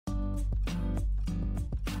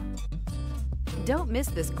Don't miss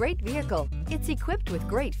this great vehicle. It's equipped with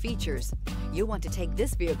great features. You'll want to take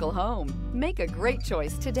this vehicle home. Make a great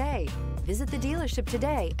choice today. Visit the dealership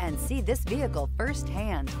today and see this vehicle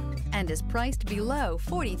firsthand, and is priced below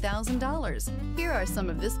 $40,000. Here are some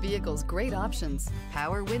of this vehicle's great options: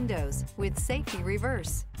 power windows with safety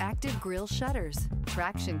reverse, active grille shutters,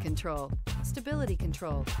 traction control, stability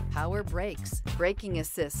control, power brakes, braking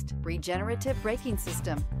assist, regenerative braking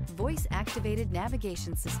system, voice activated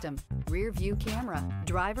navigation system, rear view camera,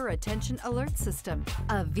 driver attention alert system.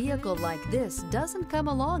 A vehicle like this doesn't come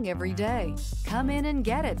along every day. Come in and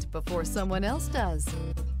get it before someone else does.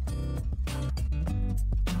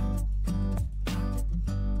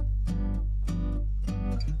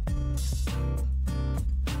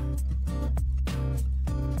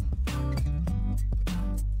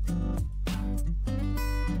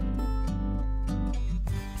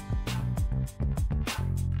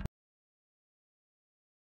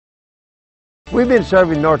 We've been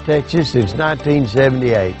serving North Texas since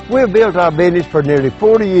 1978. We've built our business for nearly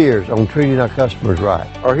 40 years on treating our customers right.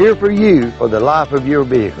 Are here for you for the life of your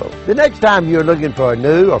vehicle. The next time you're looking for a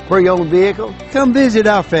new or pre-owned vehicle, come visit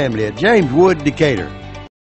our family at James Wood Decatur.